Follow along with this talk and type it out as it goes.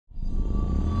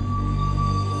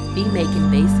Be making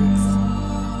basics.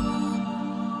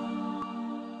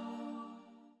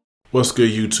 What's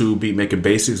good, YouTube? Beat Making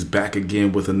Basics back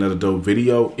again with another dope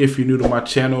video. If you're new to my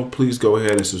channel, please go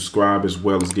ahead and subscribe, as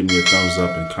well as give me a thumbs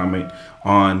up and comment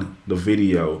on the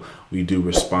video. We do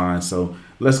respond. So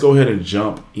let's go ahead and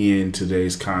jump in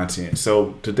today's content.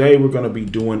 So today we're going to be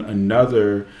doing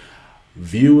another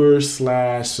viewer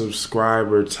slash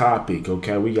subscriber topic.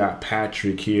 Okay, we got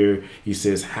Patrick here. He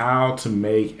says how to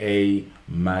make a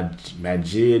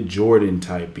Majid Jordan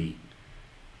type beat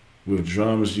with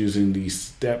drums using the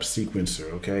step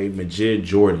sequencer. Okay, Majid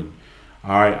Jordan.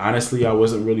 All right, honestly, I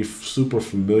wasn't really super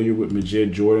familiar with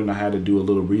Majid Jordan. I had to do a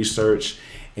little research,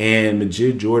 and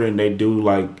Majid Jordan, they do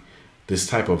like this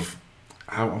type of,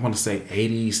 I want to say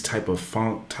 80s type of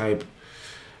funk type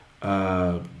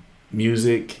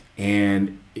music,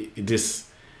 and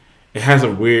it has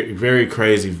a weird, very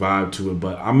crazy vibe to it.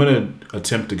 But I'm gonna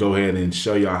attempt to go ahead and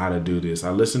show y'all how to do this.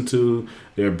 I listened to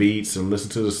their beats and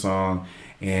listened to the song,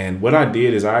 and what I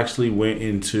did is I actually went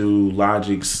into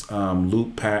Logic's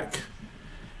loop pack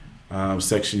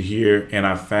section here, and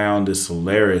I found this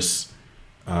hilarious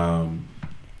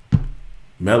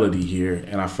melody here,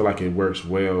 and I feel like it works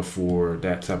well for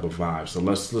that type of vibe. So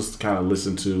let's kind of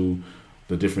listen to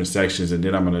the different sections, and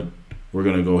then we're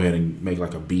gonna go ahead and make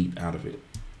like a beat out of it.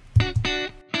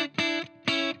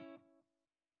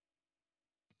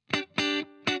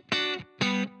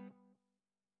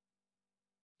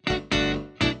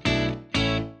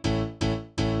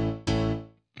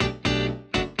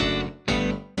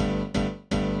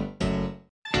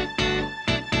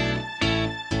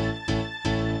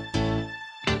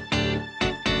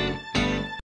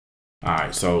 All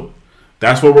right, so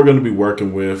that's what we're going to be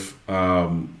working with.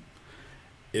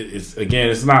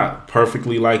 It's not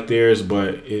perfectly like theirs,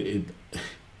 but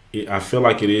I feel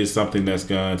like it is something that's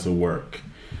going to work.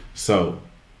 So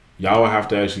y'all will have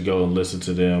to actually go and listen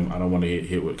to them. I don't want to get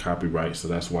hit with copyright, so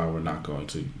that's why we're not going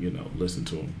to, listen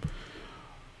to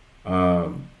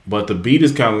them. But the beat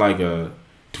is kind of like a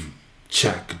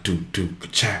chack doom doom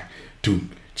chack doom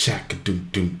chack doom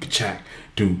doom chack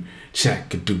doom chack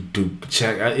doom doom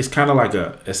chack. It's kind of like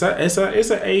it's an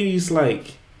 80s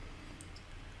like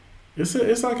it's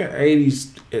like an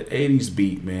 80s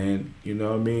beat, man. You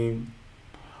know what I mean?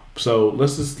 So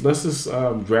let's just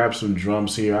grab some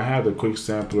drums here. I have the quick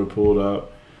sampler pulled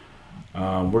up.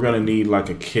 We're gonna need like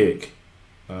a kick.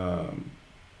 So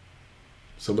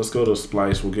let's go to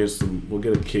Splice. We'll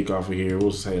get a kick off of here.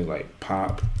 We'll say like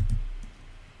pop.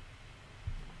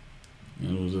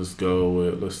 And we'll just go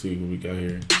with, let's see what we got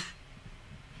here.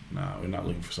 Nah, we're not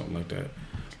looking for something like that.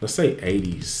 Let's say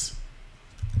 80s.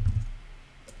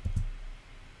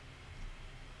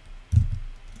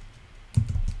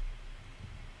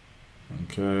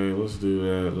 Okay, let's do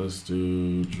that. Let's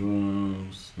do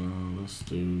drums. Let's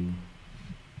do...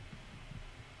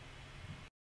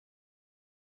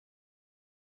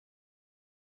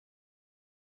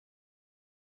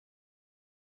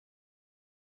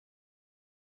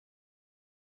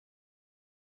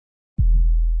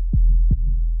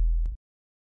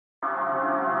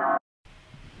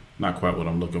 Not quite what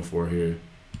I'm looking for here.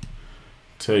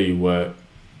 Tell you what,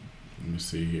 let me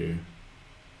see here.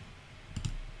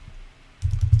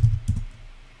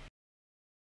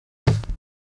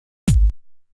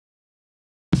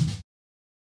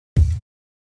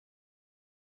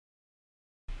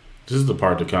 This is the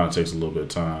part that kind of takes a little bit of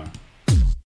time.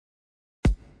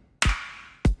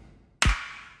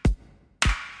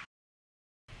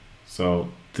 So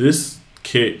this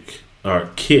kit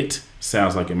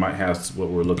sounds like it might have what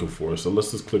we're looking for. So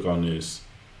let's just click on this.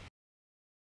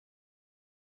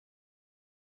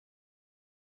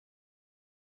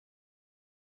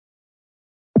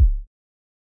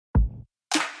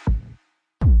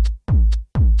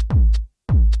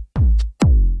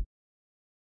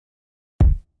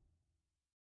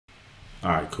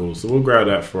 All right, cool. So we'll grab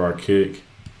that for our kick.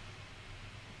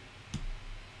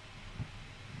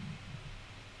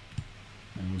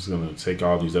 I'm just gonna take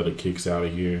all these other kicks out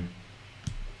of here.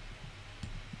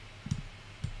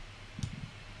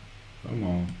 Come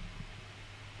on.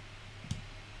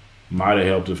 Might have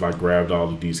helped if I grabbed all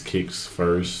of these kicks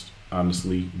first,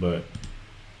 honestly, but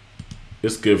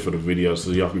it's good for the video,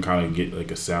 so y'all can kind of get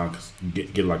like a sound,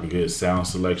 get like a good sound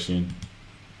selection.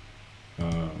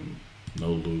 No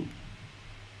loop.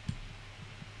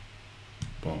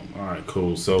 Boom. All right,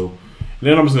 cool. So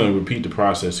then I'm just gonna repeat the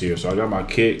process here. So I got my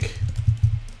kick,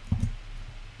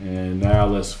 and now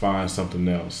let's find something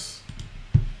else.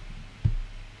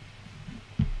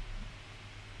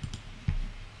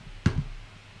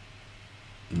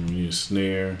 We need a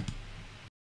snare.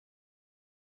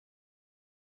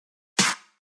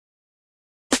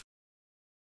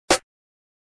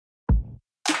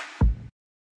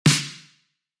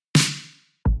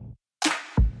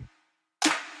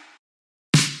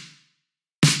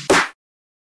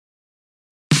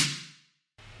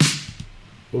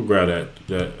 We'll grab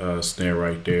that snare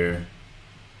right there.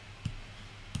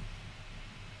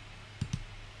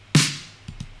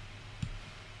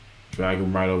 Drag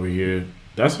them right over here.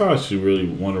 That's how actually really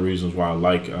one of the reasons why I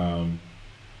like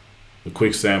the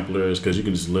quick sampler is because you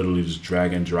can just literally just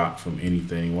drag and drop from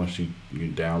anything once you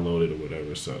download it or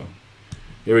whatever. So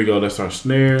here we go. That's our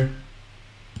snare.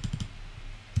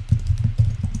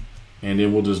 And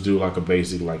then we'll just do like a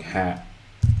basic like hat.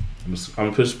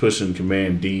 I'm just pushing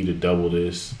Command D to double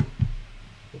this.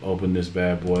 We'll open this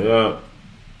bad boy up.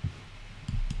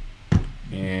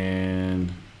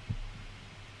 And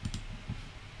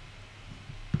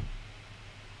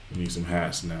we need some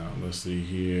hats now. Let's see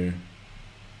here.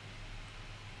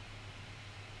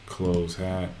 Close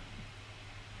hat.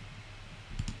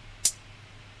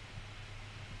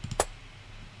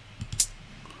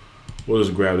 We'll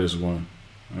just grab this one.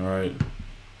 All right.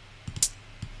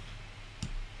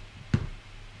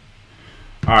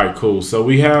 All right, cool. So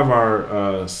we have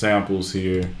our samples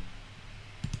here.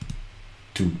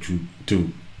 Do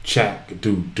chat,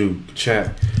 do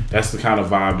chat. That's the kind of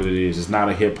vibe that it is. It's not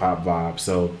a hip hop vibe,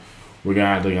 so we're gonna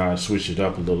have to kind of switch it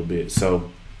up a little bit. So,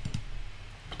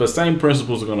 but same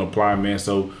principles are gonna apply, man.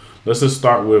 So let's just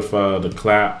start with the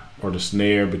clap or the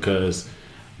snare because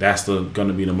that's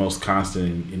gonna be the most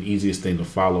constant and easiest thing to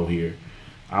follow here.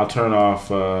 I'll turn off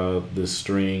the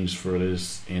strings for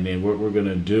this, and then what we're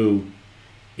gonna do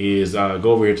is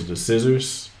go over here to the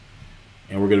scissors,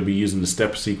 and we're gonna be using the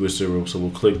step sequencer. So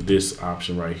we'll click this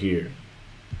option right here.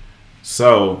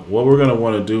 So what we're gonna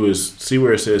want to do is see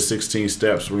where it says 16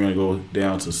 steps. We're gonna go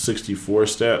down to 64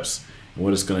 steps, and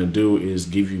what it's gonna do is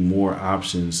give you more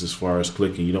options as far as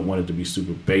clicking. You don't want it to be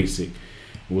super basic.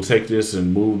 We'll take this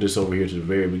and move this over here to the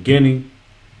very beginning.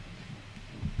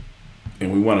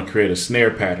 And we want to create a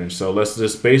snare pattern. So let's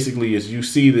just basically, as you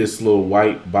see this little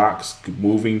white box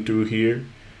moving through here,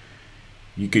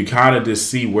 you can kind of just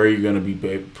see where you're going to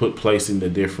be placing the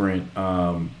different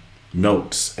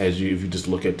notes if you just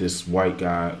look at this white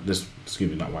guy, this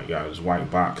white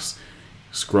box,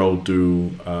 scroll through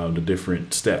the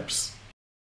different steps.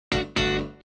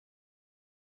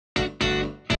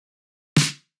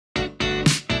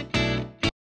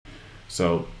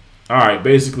 So, all right,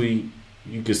 basically,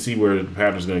 you can see where the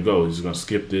pattern is going to go. He's going to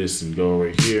skip this and go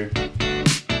right here.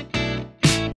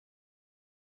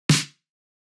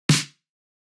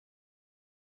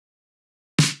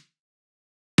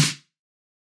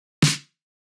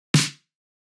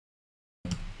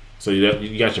 So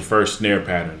you got your first snare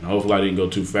pattern. Hopefully I didn't go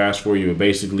too fast for you, but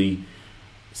basically,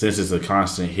 since it's a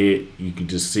constant hit, you can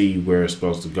just see where it's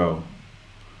supposed to go.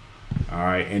 All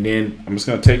right, and then I'm just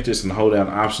going to take this and hold down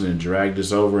Option and drag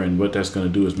this over, and what that's going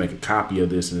to do is make a copy of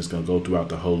this, and it's going to go throughout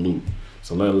the whole loop.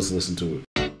 So let's listen to it.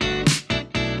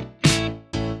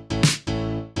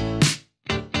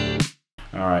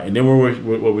 All right, and then what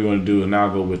we're going to do is now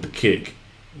go with the kick.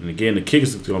 And again, the kick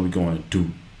is going to be going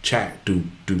do check, do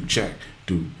check,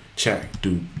 do check,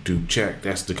 do check.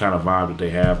 That's the kind of vibe that they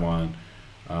have on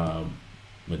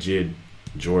Majid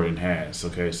Jordan has.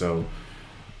 Okay, so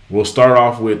we'll start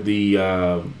off with the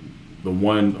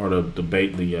one or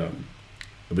the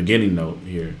beginning note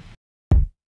here.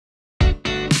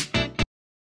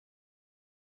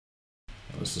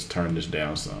 Let's just turn this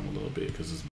down some a little bit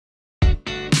because it's.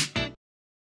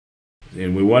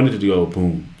 And we wanted to go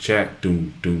boom, check,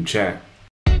 doom, check.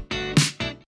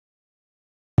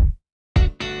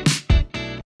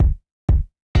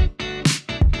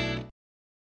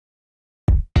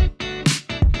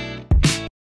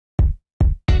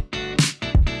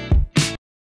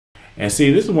 And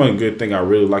see, this is one good thing I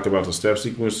really like about the step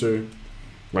sequencer.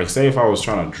 Like, say if I was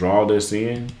trying to draw this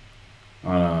in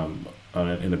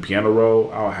the piano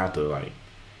roll, I would have to, like,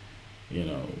 you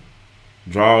know,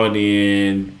 draw it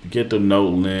in, get the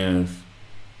note length.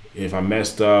 If I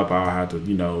messed up, I'll have to,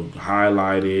 you know,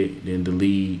 highlight it, then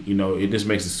delete. You know, it just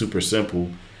makes it super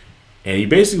simple. And you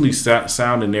basically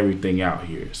sounding everything out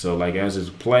here. So, like, as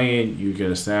it's playing, you're going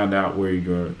to sound out where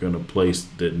you're going to place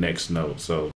the next note.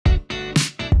 So.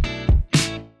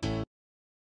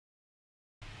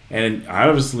 And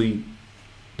obviously,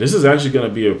 this is actually going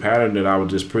to be a pattern that I would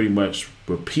just pretty much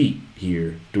repeat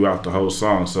here throughout the whole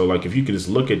song. So, like, if you can just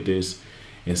look at this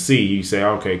and see, you say,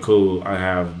 okay, cool.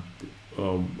 I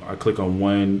click on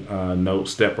one note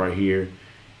step right here,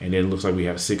 and then it looks like we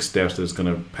have 6 steps that's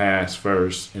going to pass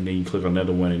first, and then you click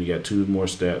another one, and you got 2 more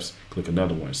steps. Click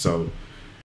another one. So,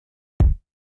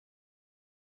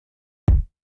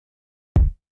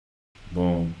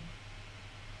 boom.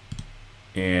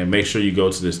 And make sure you go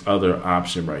to this other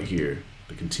option right here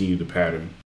to continue the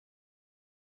pattern.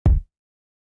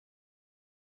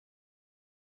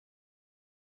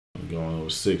 I'm going over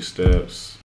 6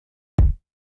 steps.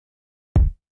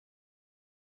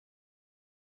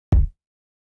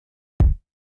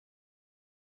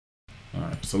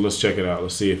 So let's check it out.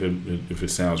 Let's see if it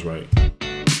sounds right.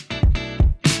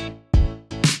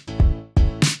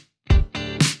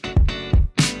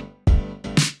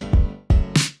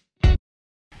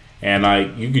 And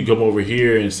like you can come over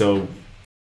here, and so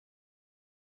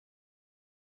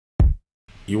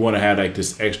you want to have like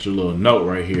this extra little note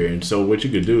right here. And so what you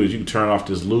could do is you can turn off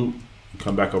this loop,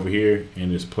 come back over here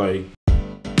and just play.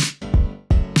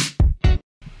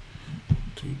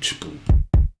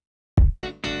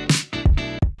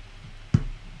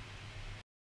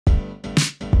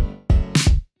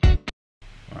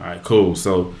 All right, cool.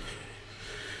 So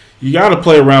you got to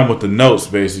play around with the notes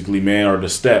basically, man, or the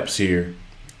steps here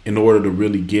in order to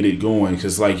really get it going.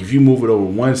 Because like if you move it over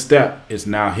one step, it's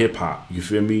now hip hop. You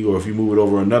feel me? Or if you move it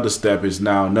over another step, it's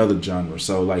now another genre.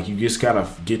 So like you just gotta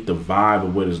get the vibe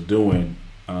of what it's doing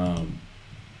in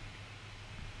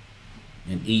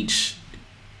each.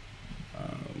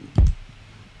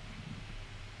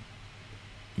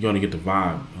 You're gonna get the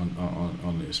vibe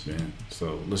on this, man.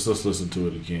 So let's listen to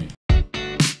it again.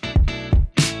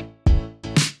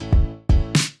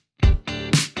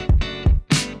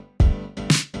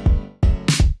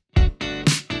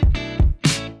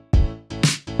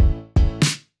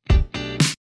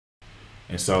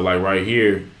 And so like right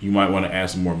here, you might want to add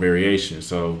some more variation.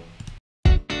 So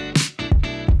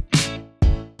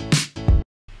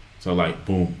like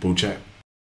boom, boom, check.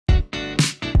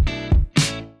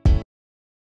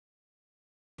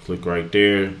 Click right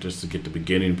there just to get the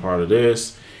beginning part of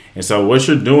this. And so what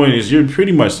you're doing is you're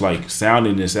pretty much like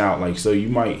sounding this out. Like, so you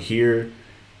might hear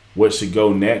what should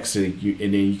go next, and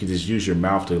then you can just use your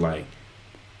mouth to like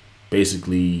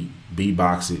basically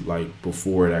beatbox it like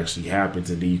before it actually happens,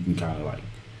 and then you can kind of like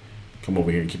come over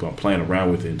here and keep on playing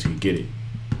around with it until you get it.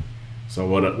 So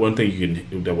one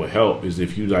thing that will help is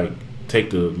if you like take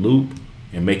the loop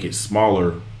and make it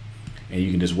smaller, and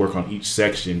you can just work on each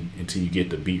section until you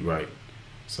get the beat right.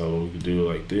 So we can do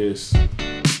it like this.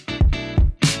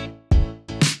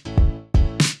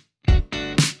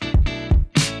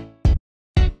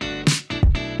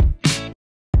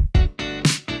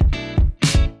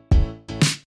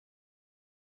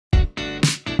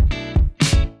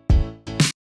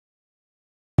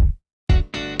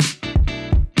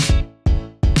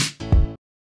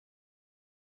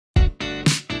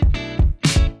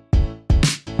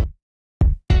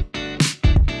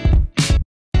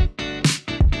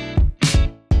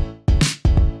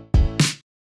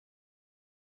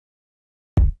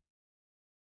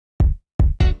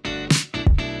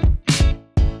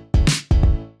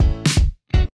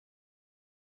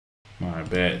 All right,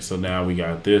 bet. So now we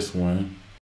got this one.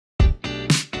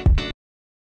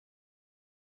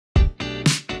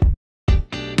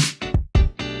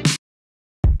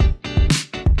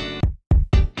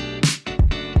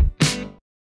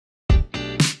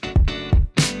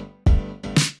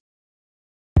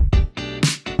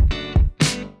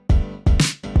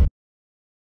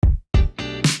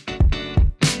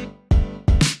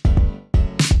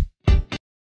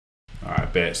 All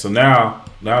right, bet. So now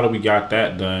that we got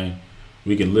that done,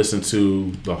 we can listen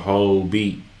to the whole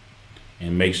beat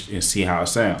and see how it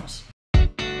sounds.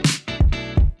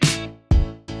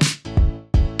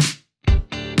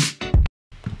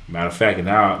 Matter of fact,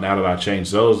 now that I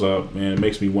changed those up, man, it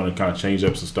makes me want to kind of change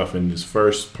up some stuff in this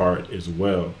first part as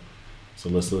well. So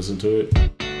let's listen to it.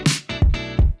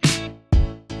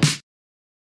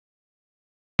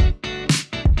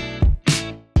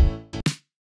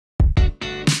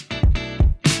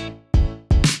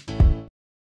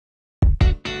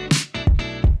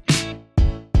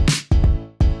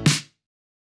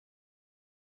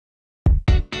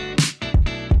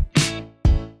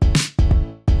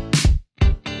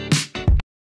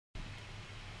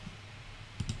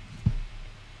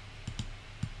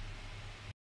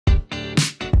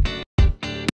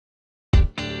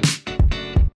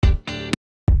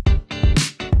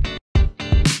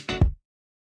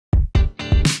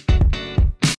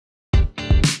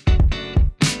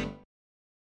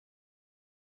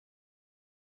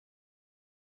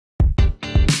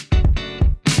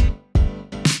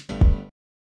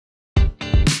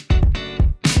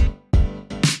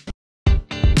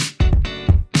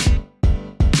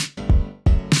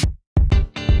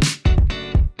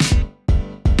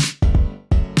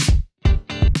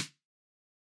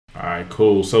 All right,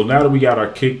 cool. So now that we got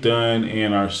our kick done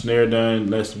and our snare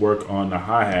done, let's work on the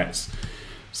hi-hats.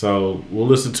 So we'll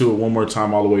listen to it one more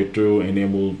time all the way through, and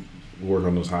then we'll work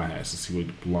on those hi-hats and see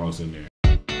what belongs in there.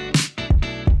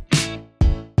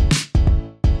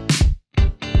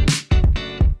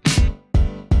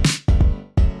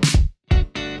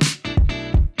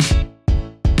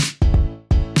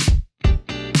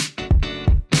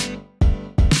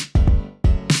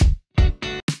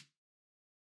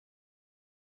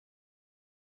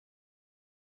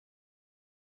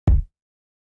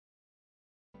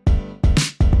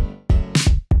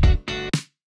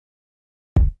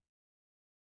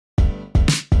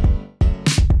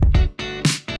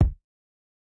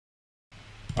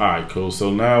 All right, cool.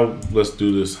 So now let's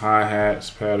do this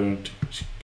hi-hats pattern.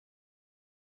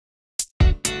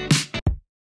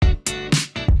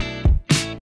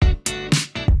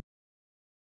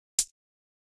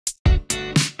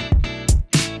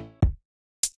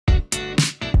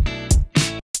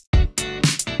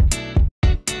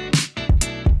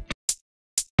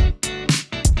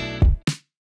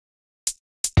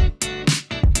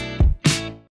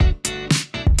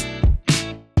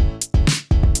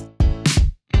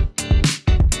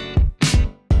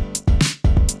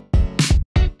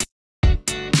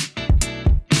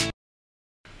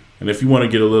 And if you want to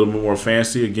get a little bit more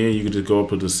fancy, again, you can just go up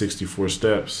to the 64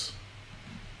 steps.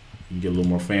 You get a little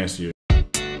more fancier.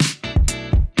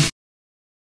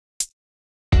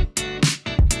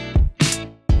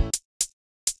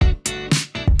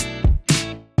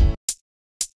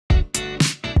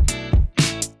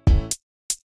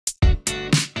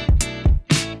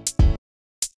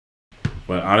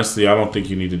 But honestly, I don't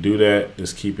think you need to do that.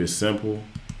 Just keep it simple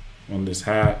on this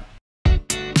hat.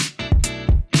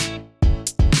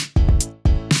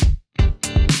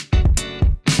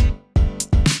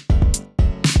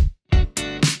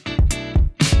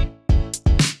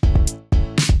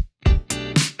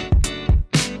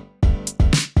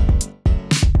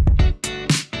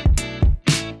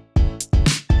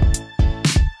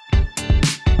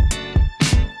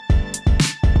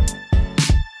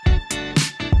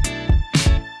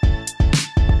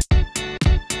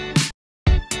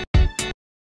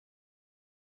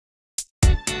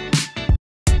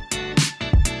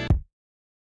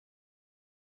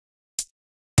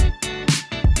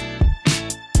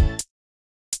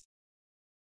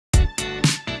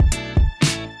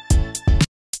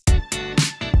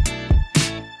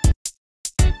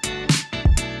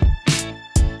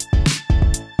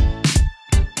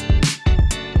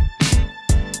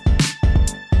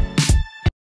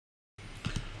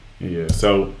 Yeah,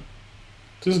 so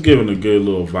just giving a good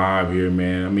little vibe here,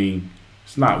 man. I mean,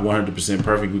 it's not 100%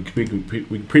 perfect.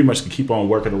 We pretty much can keep on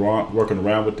working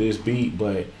around with this beat,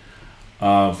 but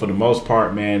for the most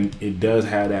part, man, it does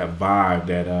have that vibe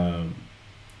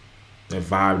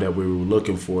that we were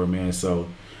looking for, man. So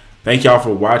thank y'all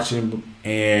for watching,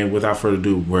 and without further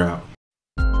ado, we're out.